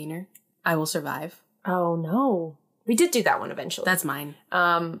 Gloria Gaynor. I Will Survive. Oh no. We did do that one eventually. That's mine.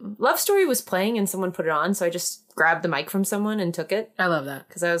 Love Story was playing and someone put it on, so I just grabbed the mic from someone and took it. I love that.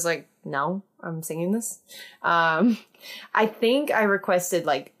 Because I was like, no, I'm singing this. I think I requested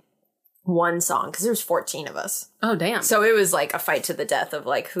like one song because there's 14 of us. Oh, damn. So it was like a fight to the death of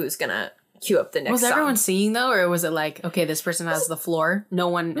like who's going to cue up the next song. Was everyone singing though? Or was it like, okay, this person has the floor. No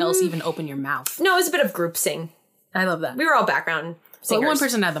one else even open your mouth. No, it was a bit of group sing. I love that. We were all background singers. But one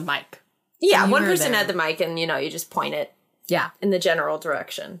person had the mic. Yeah, one person had the mic and, you know, you just point it in the general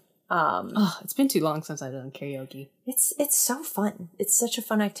direction. It's been too long since I've done karaoke. It's so fun. It's such a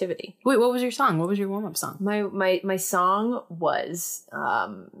fun activity. Wait, what was your song? What was your warm-up song? My song was,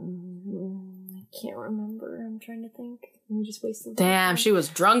 I can't remember. I'm trying to think. Let me just waste the Damn, she was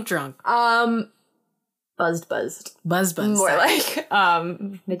drunk. Buzzed. More like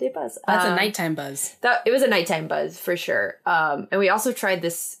midday buzz. That's a nighttime buzz. It was a nighttime buzz for sure. And we also tried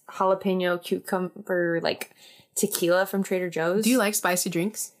this jalapeno cucumber like tequila from Trader Joe's. Do you like spicy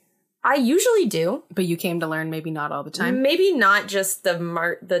drinks? I usually do, but you came to learn maybe not all the time. Maybe not just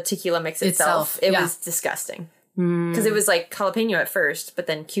the tequila mix itself. It was disgusting because it was like jalapeno at first, but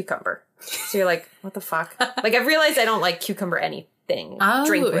then cucumber. So you're like, what the fuck? Like I've realized I don't like cucumber anything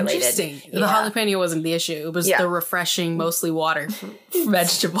drink related. Interesting. The jalapeno wasn't the issue. It was the refreshing, mostly water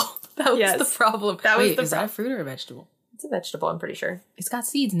vegetable. That was the problem. Is that a fruit or a vegetable? It's a vegetable, I'm pretty sure. It's got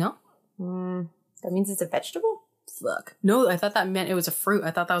seeds, no? That means it's a vegetable? Fuck. No, I thought that meant it was a fruit.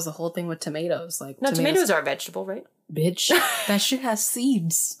 I thought that was the whole thing with tomatoes. Like no, tomatoes are a vegetable, right? Bitch, that shit has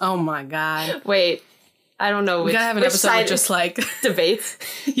seeds. Oh my God. Wait. I don't know. We gotta have an episode with just like debates.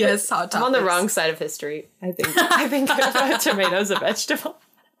 Yes, hot topics. I'm on the wrong side of history. I think tomatoes a vegetable.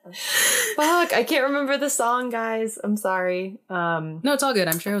 Fuck, I can't remember the song, guys. I'm sorry. No, it's all good.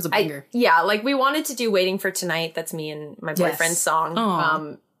 I'm sure it was a banger. Like we wanted to do "Waiting for Tonight." That's me and my boyfriend's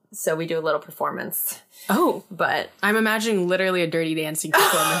song. So we do a little performance. Oh, but I'm imagining literally a Dirty Dancing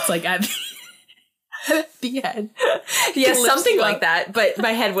performance, like at the end. Yeah, something like that. But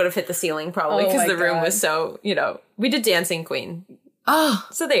my head would have hit the ceiling probably because the room was so, you know, we did Dancing Queen. Oh.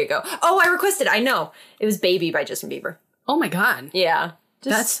 So there you go. Oh, I requested. I know. It was Baby by Justin Bieber. Oh my God. Yeah.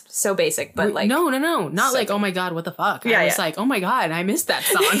 That's so basic, but like. No. Not so like, oh my God, what the fuck? Yeah, I was like, oh my God, I missed that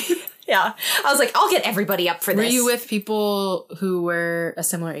song. Yeah. I was like, I'll get everybody up for this. Were you with people who were a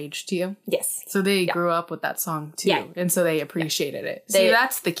similar age to you? Yes. So they grew up with that song too. Yeah. And so they appreciated it. See,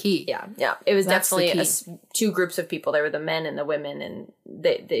 that's the key. Yeah. Yeah. It was definitely two groups of people. There were the men and the women, and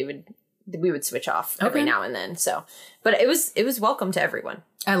we would switch off every now and then. So, but it was welcome to everyone.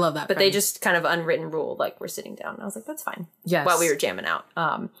 I love that. But they just kind of unwritten rule, like we're sitting down. And I was like, that's fine. Yes. While we were jamming out.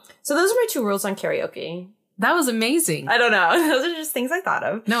 So those are my 2 rules on karaoke. That was amazing. I don't know. Those are just things I thought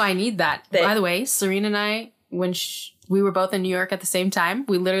of. No, I need that. By the way, Serena and I, when we were both in New York at the same time,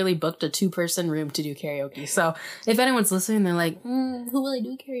 we literally booked a 2-person room to do karaoke. So if anyone's listening, they're like, who will I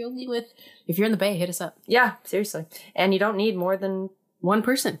do karaoke with? If you're in the Bay, hit us up. Yeah, seriously. And you don't need more than... One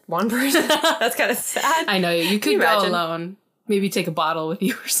person. That's kind of sad. I know. You could go alone. Maybe take a bottle with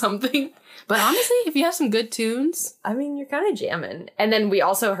you or something. But honestly, if you have some good tunes. I mean, you're kind of jamming. And then we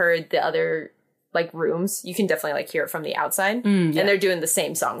also heard the other... like rooms, you can definitely like hear it from the outside, and they're doing the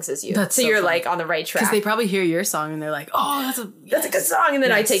same songs as you. So you're like on the right track because they probably hear your song and they're like, "Oh, that's a good song." And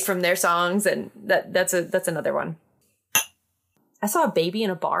then I take from their songs, and that's another one. I saw a baby in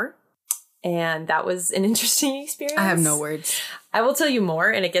a bar, and that was an interesting experience. I have no words. I will tell you more,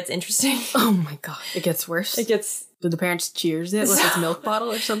 and it gets interesting. Oh my God, it gets worse. Did the parents cheers it with its milk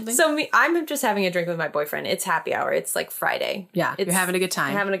bottle or something? So I'm just having a drink with my boyfriend. It's happy hour. It's like Friday. Yeah, you're having a good time.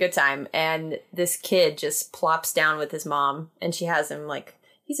 I'm having a good time. And this kid just plops down with his mom. And she has him like,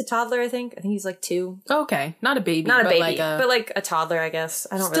 he's a toddler, I think. I think he's like 2. Okay. Not a baby. Not a baby, but like a toddler, I guess.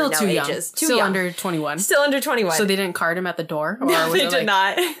 I don't really know too ages. Still young. Under 21. Still under 21. So they didn't cart him at the door? Or no, they did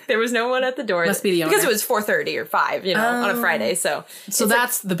not. There was no one at the door. Must be the owner. Because it was 4:30 or 5, on a Friday. So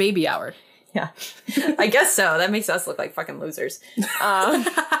that's the baby hour. Yeah. I guess so. That makes us look like fucking losers.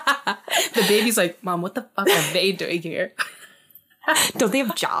 The baby's like, Mom, what the fuck are they doing here? Don't they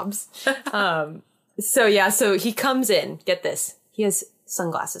have jobs? So he comes in. Get this. He has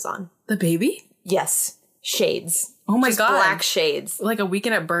sunglasses on. The baby? Yes. Shades. Oh my Just God. black shades. Like a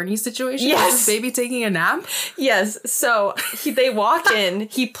Weekend at Bernie's situation? Yes. Is this baby taking a nap? Yes. So they walk in.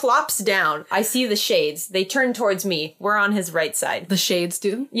 He plops down. I see the shades. They turn towards me. We're on his right side. The shades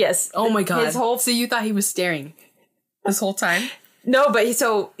do? Yes. Oh my God. His whole... So you thought he was staring this whole time? No, but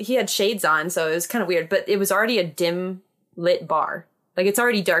he had shades on, so it was kind of weird. But it was already a dim lit bar. Like, it's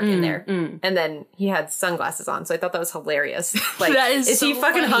already dark in there. And then he had sunglasses on, so I thought that was hilarious. Like, that is so he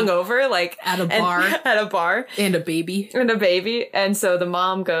fucking funny. hungover? Like, At a bar. At a bar. And a baby. And a baby. And so the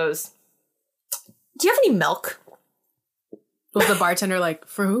mom goes, do you have any milk? Was the bartender like,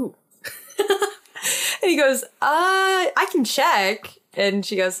 for who? And he goes, I can check. And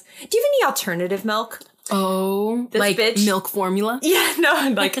she goes, do you have any alternative milk? Oh, This like bitch. milk formula? Yeah,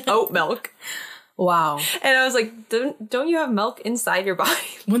 no, like oat milk. Wow. And I was like, don't you have milk inside your body?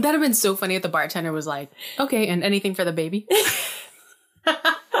 Wouldn't that have been so funny if the bartender was like, okay, and anything for the baby?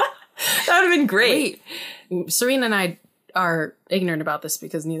 That would have been great. Wait, Serena and I are ignorant about this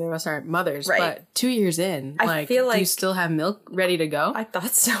because neither of us are mothers. Right. But 2 years in, I feel like do you still have milk ready to go? I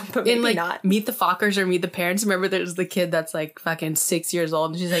thought so, but maybe in like not. Meet the Fockers or Meet the Parents. Remember there's the kid that's like fucking 6 years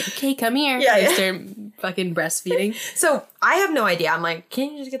old and she's like, okay, come here. Yeah, And yeah. they start fucking breastfeeding. So I have no idea. I'm like,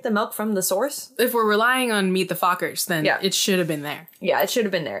 can't you just get the milk from the source? If we're relying on Meet the Fockers, then Yeah. it should have been there. Yeah, it should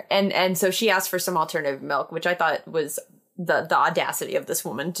have been there. And so she asked for some alternative milk, which I thought was the audacity of this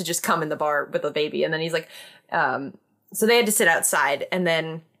woman to just come in the bar with a baby. And then he's like, so they had to sit outside, and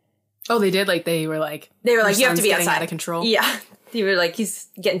then Oh, they did? Like they were like, you have son's to be getting outside. out of control. Yeah. He was like, he's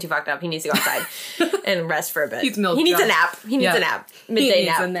getting too fucked up. He needs to go outside and rest for a bit. He's milk he needs a drunk. nap. He needs Yeah. a nap. Midday He needs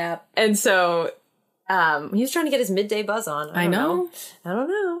nap. a nap. And so he was trying to get his midday buzz on. I don't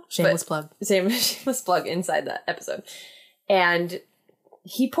know. Shameless plug. Shameless plug inside that episode. And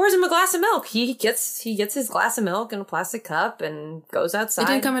he pours him a glass of milk. He gets his glass of milk in a plastic cup and goes outside. It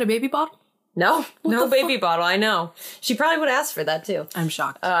didn't come in a baby bottle? No baby bottle. I know. She probably would ask for that too. I'm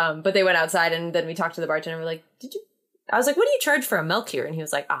shocked. But they went outside, and then we talked to the bartender. We're like, I was like, what do you charge for a milk here? And he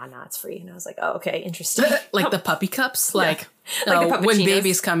was like, no, it's free. And I was like, oh, okay, interesting. Like the puppy cups? Like the when puppuccinos.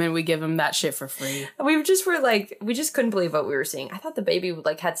 babies come in, we give them that shit for free. We just couldn't believe what we were seeing. I thought the baby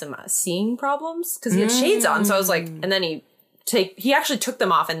had some seeing problems because he had shades on. So I was like, and then he actually took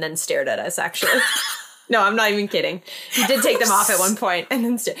them off and then stared at us, actually. No, I'm not even kidding. He did take them off at one point and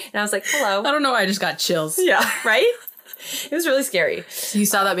then and I was like, hello. I don't know why I just got chills. Yeah, right? It was really scary. You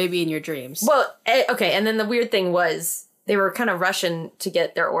saw that baby in your dreams. Well, okay. And then the weird thing was they were kind of rushing to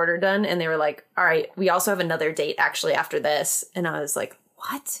get their order done. And they were like, all right, we also have another date actually after this. And I was like,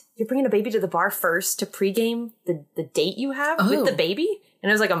 what? You're bringing a baby to the bar first to pregame the date you have with the baby? And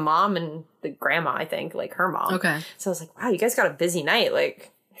it was like a mom and the grandma, I think, like her mom. Okay. So I was like, wow, you guys got a busy night.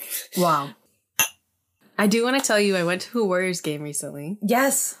 Like, wow. I do want to tell you, I went to a Warriors game recently.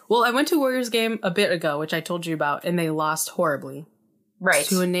 yes. Well, I went to a Warriors game a bit ago, which I told you about, and they lost horribly. Right.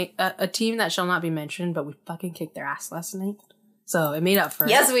 To a team that shall not be mentioned, but we fucking kicked their ass last night. So it made up for it.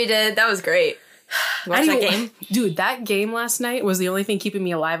 Yes, we did. That was great. Watch that game? Dude, that game last night was the only thing keeping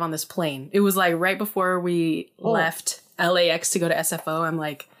me alive on this plane. It was like right before we left LAX to go to SFO. I'm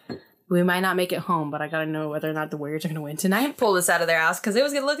like, we might not make it home, but I gotta know whether or not the Warriors are gonna win tonight. Pull this out of their ass because it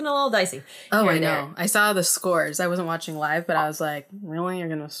was looking a little dicey. Oh, here I and know. there. I saw the scores. I wasn't watching live, but I was like, really? You're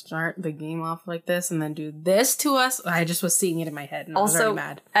gonna start the game off like this and then do this to us? I just was seeing it in my head and I was Also, already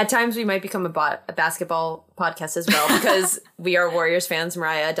mad. at times we might become a basketball podcast as well because we are Warriors fans.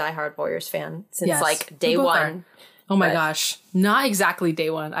 Mariah, a diehard Warriors fan since Yes, like day we both one. are. Oh my But- gosh. Not exactly day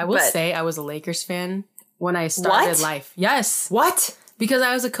one. I will But- say I was a Lakers fan when I started What? life. Yes. What? Because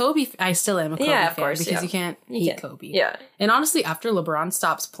I was a Kobe. I still am a Kobe Yeah, of fan course, because yeah. you can't You hate can't. Kobe. Yeah. And honestly, after LeBron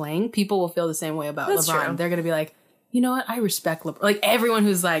stops playing, people will feel the same way about That's LeBron. true. They're going to be like, you know what? I respect LeBron. Like everyone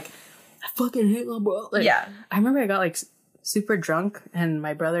who's like, I fucking hate LeBron. Like, Yeah. I remember I got like super drunk and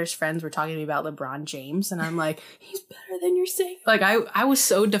my brother's friends were talking to me about LeBron James. And I'm like, he's better than you're saying. Like I was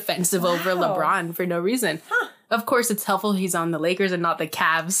so defensive over LeBron for no reason. Huh. Of course, it's helpful he's on the Lakers and not the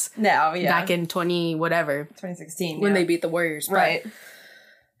Cavs No, yeah. back in 2016 when they beat the Warriors. But Right.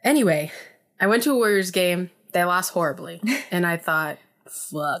 anyway, I went to a Warriors game. They lost horribly. And I thought,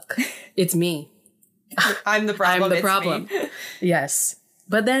 fuck, it's me. I'm the problem. I'm the it's problem. me. Yes.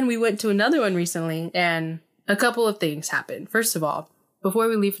 But then we went to another one recently and a couple of things happened. First of all, before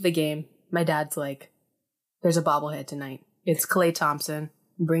we leave for the game, my dad's like, there's a bobblehead tonight. It's Klay Thompson.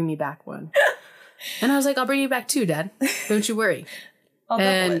 Bring me back one. And I was like, I'll bring you back too, Dad. Don't you worry.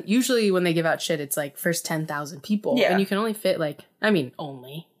 And usually when they give out shit, it's like first 10,000 people. Yeah. And you can only fit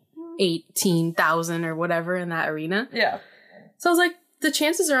only 18,000 or whatever in that arena. Yeah. So I was like, the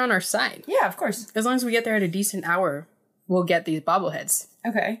chances are on our side. Yeah, of course. As long as we get there at a decent hour, we'll get these bobbleheads.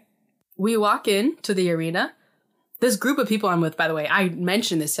 Okay. We walk in to the arena. This group of people I'm with, by the way, I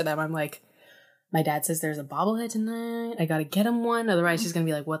mentioned this to them. I'm like, my dad says there's a bobblehead tonight. I got to get him one. Otherwise, he's going to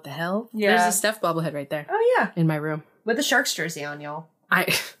be like, what the hell? Yeah. There's a Steph bobblehead right there. Oh, yeah. In my room. With the Sharks jersey on, y'all.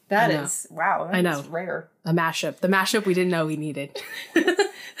 That is, wow. I know. That's rare. A mashup. The mashup we didn't know we needed.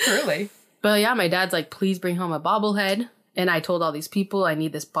 Truly. But yeah, my dad's like, please bring home a bobblehead. And I told all these people I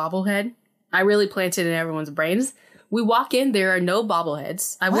need this bobblehead. I really planted in everyone's brains. We walk in, there are no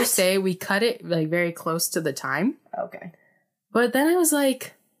bobbleheads. I will say we cut it like very close to the time. Okay. But then I was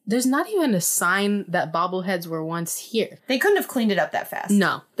like, there's not even a sign that bobbleheads were once here. They couldn't have cleaned it up that fast.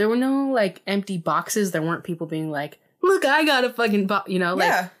 No. There were no like empty boxes. There weren't people being like, look, I got a fucking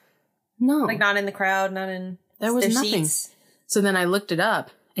yeah. No. Like not in the crowd, not in there was nothing. Seats. So then I looked it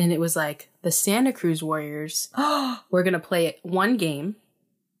up and it was like the Santa Cruz Warriors were going to play one game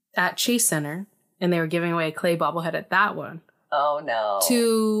at Chase Center and they were giving away a clay bobblehead at that one. Oh no.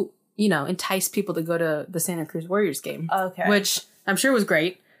 To, entice people to go to the Santa Cruz Warriors game. Okay. Which I'm sure was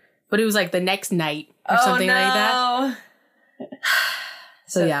great, but it was like the next night or something like that.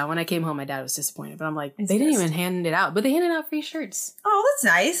 So yeah, when I came home, my dad was disappointed. But I'm like, they didn't even hand it out. But they handed out free shirts. Oh, that's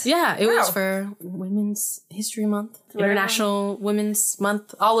nice. Yeah, it was for Women's History Month, International Women's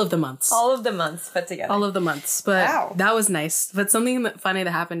Month, all of the months. All of the months put together. All of the months. But that was nice. But something funny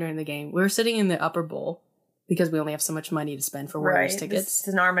that happened during the game, we were sitting in the upper bowl because we only have so much money to spend for Warriors tickets. It's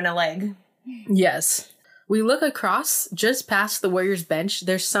an arm and a leg. Yes. We look across, just past the Warriors bench,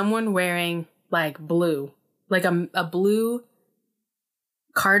 there's someone wearing like blue, like a blue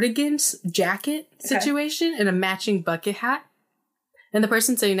cardigans jacket situation and a matching bucket hat. And the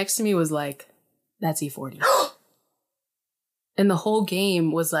person sitting next to me was like, that's E40. And the whole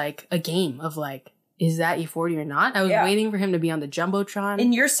game was like a game of like, is that E40 or not? I was waiting for him to be on the Jumbotron.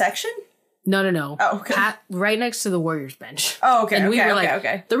 In your section? No. Oh, okay. Right next to the Warriors bench. Oh, okay. And we were like,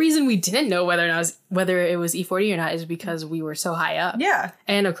 okay. The reason we didn't know whether it was E40 or not is because we were so high up. Yeah.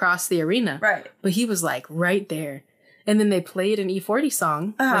 And across the arena. Right. But he was like right there. And then they played an E40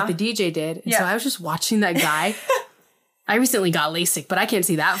 song, like the DJ did. And so I was just watching that guy. I recently got LASIK, but I can't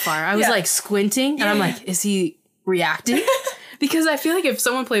see that far. I was like squinting, and I'm like, is he reacting? Because I feel like if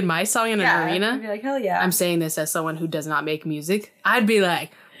someone played my song in an arena, I'd be like, hell yeah. I'm saying this as someone who does not make music, I'd be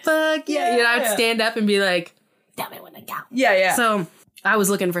like, fuck yeah. I'd stand up and be like, tell me when to go. Yeah. So I was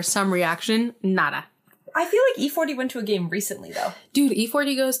looking for some reaction. Nada. I feel like E40 went to a game recently, though. Dude,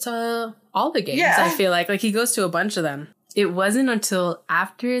 E40 goes to all the games, Yeah. I feel like. Like, he goes to a bunch of them. It wasn't until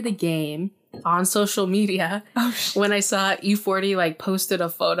after the game on social media when I saw E40, like, posted a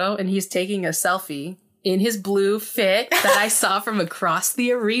photo and he's taking a selfie in his blue fit that I saw from across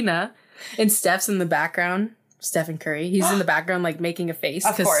the arena. And Steph's in the background. Stephen Curry. He's in the background, like, making a face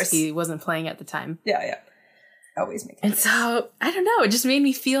because he wasn't playing at the time. Yeah. Always making And so, I don't know. It just made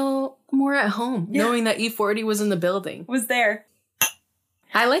me feel more at home knowing that E40 was in the building. Was there.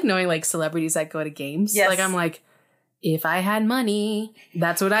 I like knowing, like, celebrities that go to games. Yes. Like, I'm like, if I had money,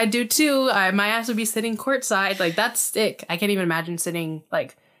 that's what I'd do too. My ass would be sitting courtside. Like, that's sick. I can't even imagine sitting,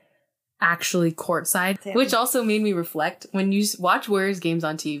 like, actually courtside. Damn. Which also made me reflect. When you watch Warriors games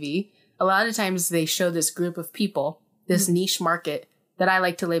on TV, a lot of times they show this group of people, this niche market that I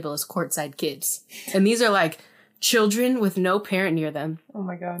like to label as courtside kids. And these are, like, children with no parent near them. Oh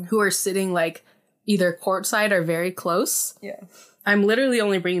my God. Who are sitting, like, either courtside or very close. Yeah. I'm literally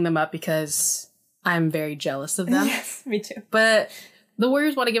only bringing them up because I'm very jealous of them. Yes, me too. But the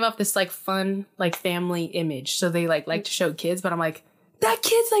Warriors want to give off this, like, fun, like, family image. So they, like to show kids. But I'm like, that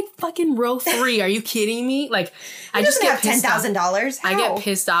kid's, like, fucking row 3. Are you kidding me? Like, I just get pissed off. $10,000. I get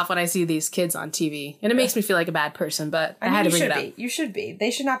pissed off when I see these kids on TV. And it makes me feel like a bad person. But I had to bring it up. You should be.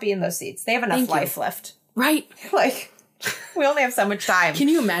 They should not be in those seats. They have enough life left. Right. Like, we only have so much time. Can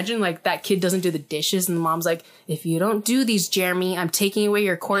you imagine, like, that kid doesn't do the dishes and the mom's like, if you don't do these, Jeremy, I'm taking away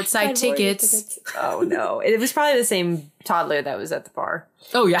your courtside tickets. Oh, no. It was probably the same toddler that was at the bar.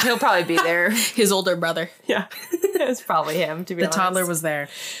 Oh, yeah. He'll probably be there. His older brother. Yeah. It was probably him, to be honest. The toddler was there.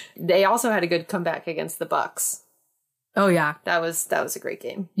 They also had a good comeback against the Bucks. Oh, yeah. That was a great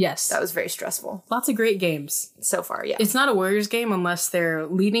game. Yes. That was very stressful. Lots of great games. So far, yeah. It's not a Warriors game unless they're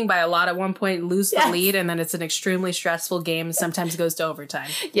leading by a lot at one point, lose the lead, and then it's an extremely stressful game and sometimes goes to overtime.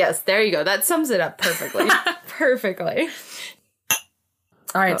 Yes, there you go. That sums it up perfectly. Perfectly.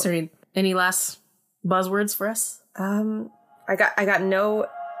 All right, Serene. Any last buzzwords for us? I got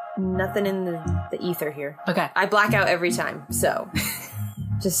nothing in the ether here. Okay. I black out every time, so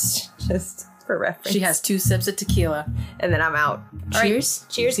Just for reference. She has 2 sips of tequila. And then I'm out. Cheers.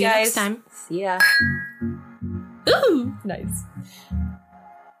 Right. Cheers, See guys. you next time. See ya. Ooh! Nice.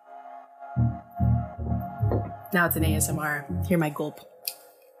 Now it's an ASMR. Hear my gulp.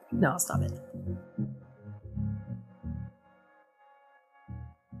 No, I'll stop it.